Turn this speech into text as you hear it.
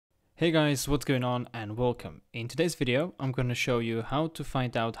Hey guys, what's going on and welcome. In today's video, I'm going to show you how to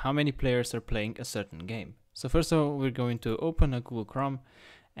find out how many players are playing a certain game. So first of all, we're going to open a Google Chrome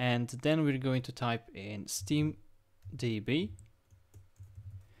and then we're going to type in SteamDB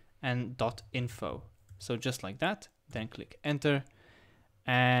and .info. So just like that, then click enter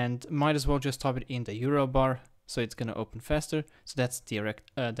and might as well just type it in the URL bar so it's going to open faster. So that's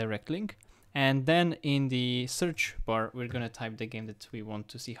direct link. And then in the search bar, we're going to type the game that we want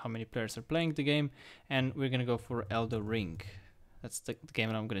to see how many players are playing the game. And we're going to go for Elden Ring. That's the game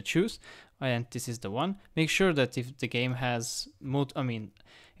that I'm going to choose. And this is the one. Make sure that if the game has,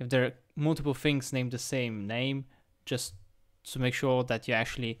 if there are multiple things named the same name, just to make sure that you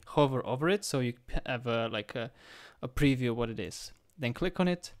actually hover over it. So you have a preview of what it is. Then click on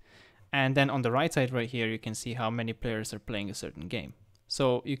it. And then on the right side right here, you can see how many players are playing a certain game.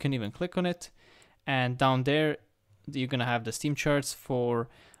 So you can even click on it, and down there you're gonna have the Steam charts for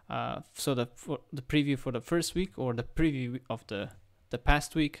the preview for the first week or the preview of the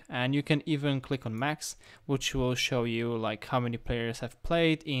past week, and you can even click on max, which will show you like how many players have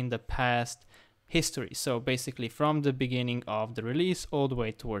played in the past history. So basically from the beginning of the release all the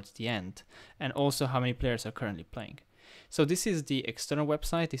way towards the end, and also how many players are currently playing. So this is the external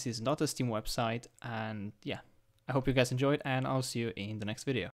website. This is not a Steam website, and yeah. I hope you guys enjoyed, and I'll see you in the next video.